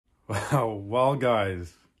Well,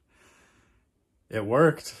 guys, it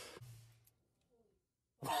worked.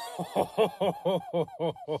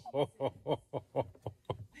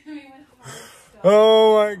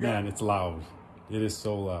 Oh my God. Man, it's loud. It is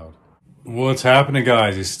so loud. What's happening,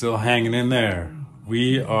 guys? He's still hanging in there.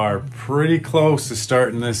 We are pretty close to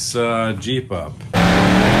starting this Jeep up.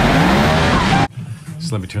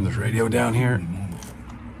 Just let me turn this radio down here.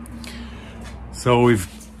 So we've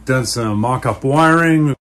done some mock-up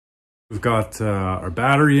wiring. We've got our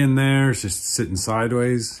battery in there. It's just sitting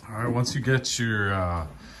sideways. All right, once you get your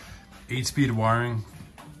 8-speed wiring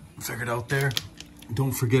figured out there,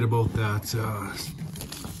 don't forget about that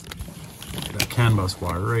that CAN bus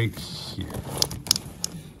wire right here.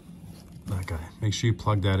 That guy. Make sure you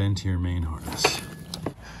plug that into your main harness.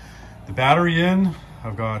 The battery in.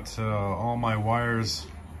 I've got all my wires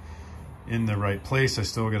in the right place. I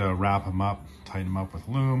still gotta wrap them up, tighten them up with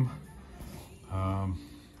loom.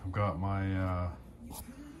 I've got my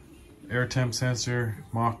air temp sensor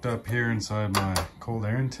mocked up here inside my cold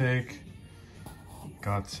air intake.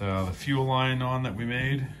 Got the fuel line on that we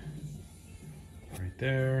made right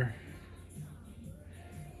there.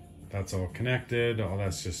 That's all connected. All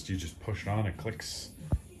that's just, you just push it on, it clicks.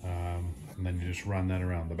 And then you just run that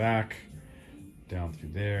around the back, down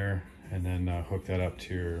through there, and then hook that up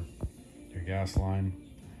to your gas line.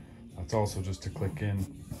 That's also just to click in.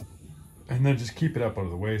 And then just keep it up out of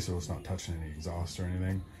the way so it's not touching any exhaust or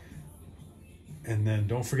anything. And then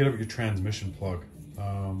don't forget about your transmission plug.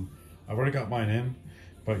 I've already got mine in,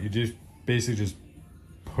 but you just basically just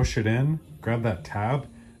push it in, grab that tab,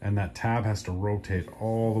 and that tab has to rotate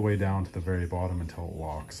all the way down to the very bottom until it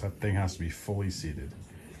locks. That thing has to be fully seated.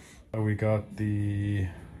 We got the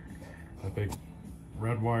big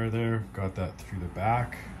red wire there, got that through the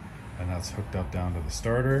back, and that's hooked up down to the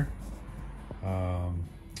starter.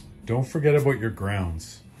 Don't forget about your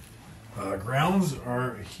grounds. Grounds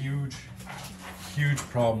are a huge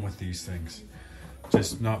problem with these things.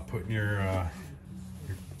 Just not putting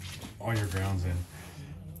all your grounds in.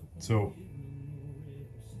 So,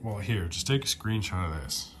 well, here, just take a screenshot of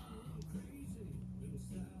this.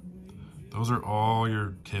 Those are all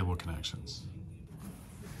your cable connections.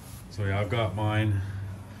 So yeah, I've got mine.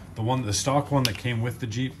 The stock one that came with the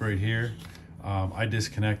Jeep right here. I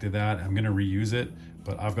disconnected that. I'm gonna reuse it,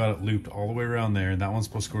 but I've got it looped all the way around there, and that one's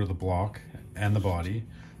supposed to go to the block and the body.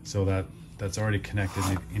 So that's already connected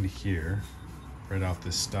into here, right off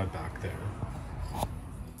this stud back there.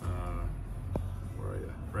 Where are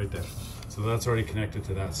you? Right there. So that's already connected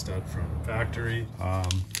to that stud from the factory.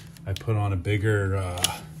 I put on a bigger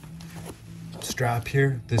strap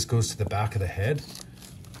here. This goes to the back of the head,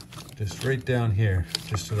 just right down here,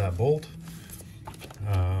 just to that bolt.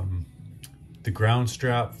 The ground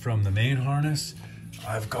strap from the main harness,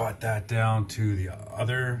 I've got that down to the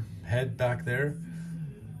other head back there.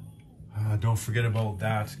 Don't forget about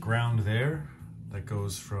that ground there. That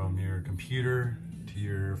goes from your computer to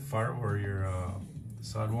your fire or your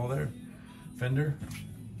sidewall there, fender.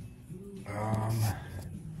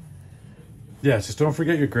 Yeah, just don't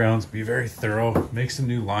forget your grounds. Be very thorough. Make some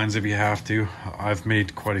new lines if you have to. I've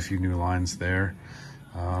made quite a few new lines there.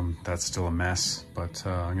 That's still a mess, but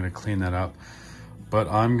I'm gonna clean that up. But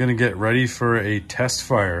I'm gonna get ready for a test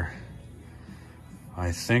fire.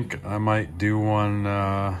 I think I might do one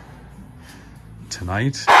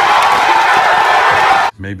tonight,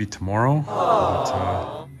 maybe tomorrow.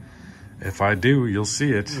 But, if I do, you'll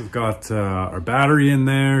see it. We've got our battery in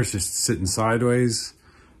there. It's just sitting sideways.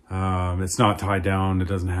 It's not tied down. It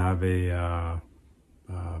doesn't have a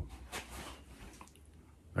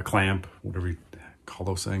clamp, whatever you call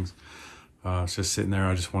those things. It's just sitting there.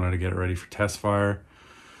 I just wanted to get it ready for test fire.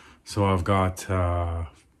 So I've got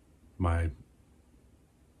my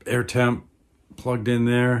air temp plugged in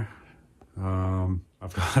there.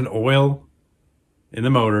 I've got oil in the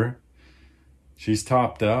motor. She's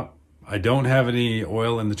topped up. I don't have any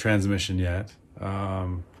oil in the transmission yet. I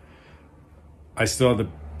still have to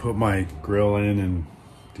put my grill in, and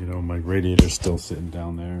you know, my radiator's still sitting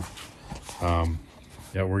down there.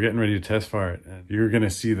 Yeah, we're getting ready to test fire it. And you're gonna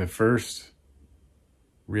see the first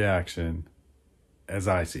reaction as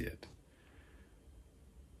I see it.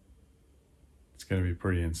 It's gonna be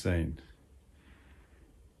pretty insane.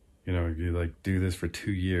 You know, you like do this for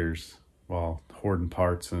 2 years while hoarding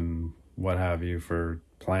parts and what have you, for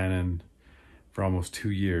planning for almost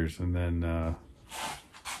 2 years, and then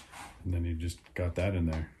you just got that in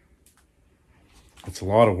there. It's a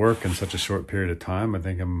lot of work in such a short period of time. I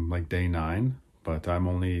think I'm like day 9, but I'm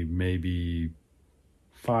only maybe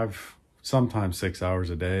 5, sometimes 6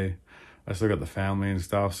 hours a day. I still got the family and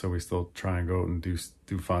stuff, so we still try and go out and do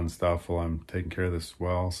fun stuff while I'm taking care of this as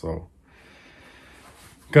well. So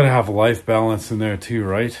gotta have a life balance in there too,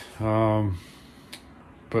 right?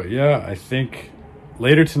 But yeah, I think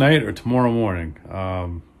later tonight or tomorrow morning,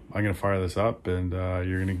 I'm gonna fire this up, and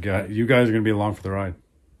you guys are gonna be along for the ride.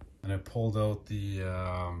 And I pulled out the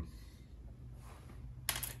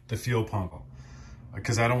fuel pump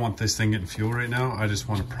because I don't want this thing getting fuel right now. I just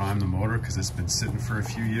want to prime the motor because it's been sitting for a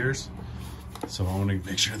few years. So I want to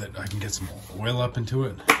make sure that I can get some oil up into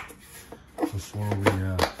it before we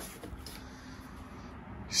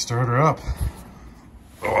start her up.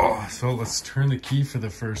 Oh, so let's turn the key for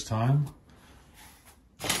the first time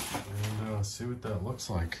and see what that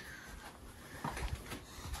looks like.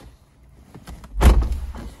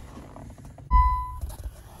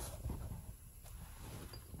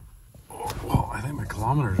 Oh, well, I think my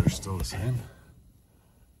kilometers are still the same.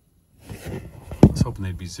 I was hoping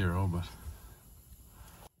they'd be 0, but...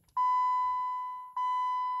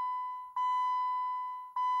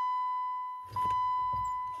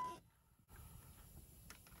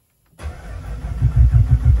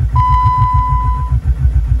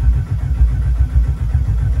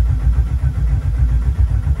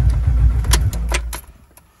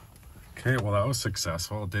 Okay, well that was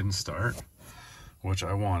successful. It didn't start, which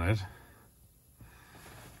I wanted.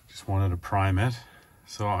 Just wanted to prime it.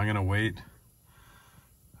 So I'm gonna wait,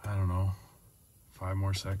 I don't know, 5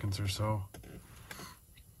 more seconds or so.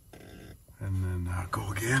 And then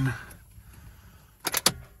go again.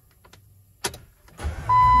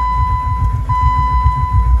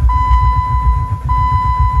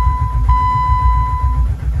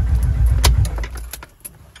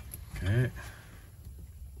 Okay.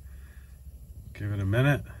 Give it a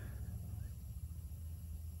minute.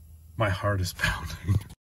 My heart is pounding.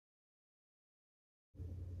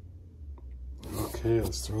 Okay,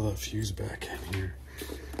 let's throw that fuse back in here.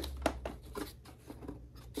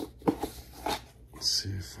 Let's see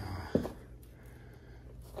if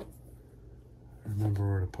I remember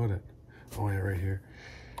where to put it. Oh yeah, right here.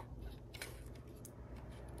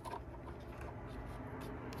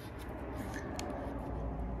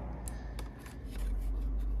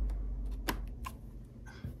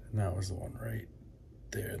 And that was the one right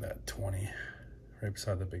there, that 20, right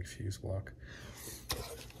beside the big fuse block.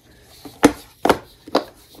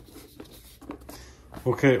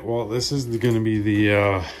 Okay, well, this is going to be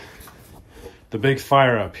the big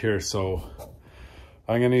fire up here. So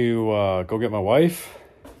I'm going to go get my wife,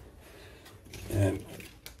 and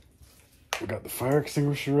we got the fire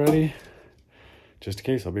extinguisher ready, just in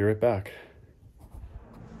case. I'll be right back.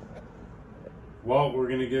 Well, we're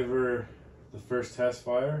going to give her the first test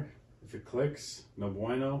fire. If it clicks, no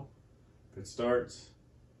bueno. If it starts,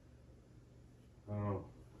 I don't know.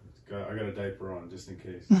 I got a diaper on just in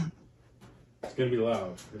case. It's gonna be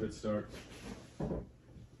loud if it starts.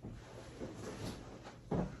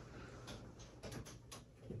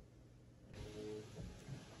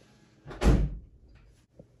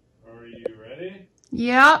 Are you ready?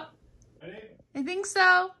 Yep. Ready? I think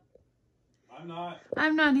so. I'm not.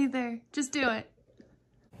 I'm not either. Just do it.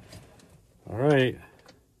 All right.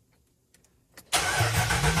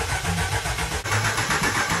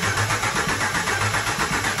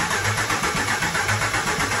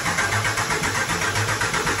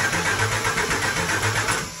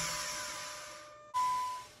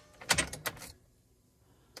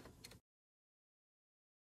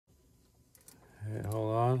 Hey,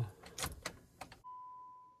 hold on.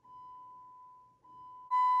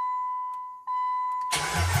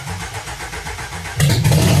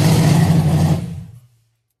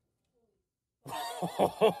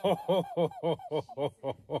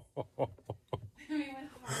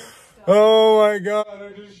 Oh my god,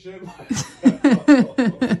 I just shit myself.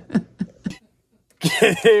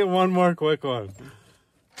 Okay, one more quick one.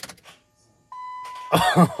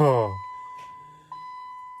 Oh.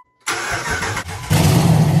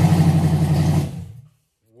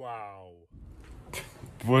 Wow.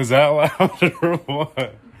 Was that loud or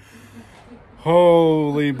what?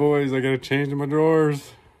 Holy boys, I gotta change my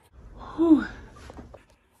drawers. Whew.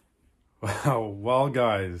 Wow, well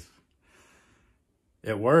guys,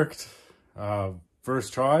 it worked.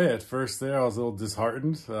 First try. At first there I was a little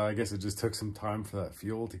disheartened. I guess it just took some time for that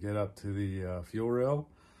fuel to get up to the fuel rail.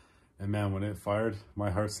 And man, when it fired,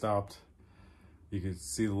 my heart stopped. You could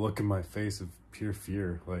see the look in my face of pure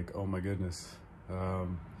fear, like, oh my goodness. But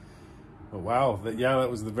wow,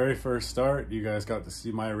 that was the very first start. You guys got to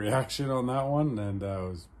see my reaction on that one, and it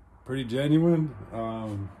was pretty genuine.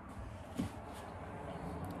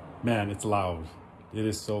 Man, it's loud. It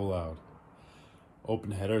is so loud.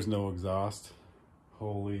 Open headers, no exhaust.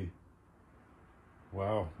 Holy.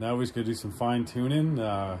 Wow, now we just gotta do some fine tuning,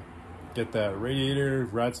 get that radiator,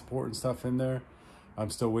 rad support and stuff in there. I'm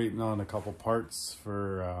still waiting on a couple parts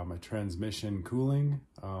for my transmission cooling.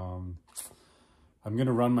 I'm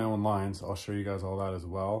gonna run my own lines. I'll show you guys all that as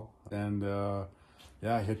well. And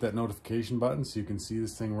yeah, hit that notification button so you can see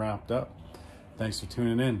this thing wrapped up. Thanks for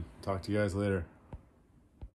tuning in. Talk to you guys later.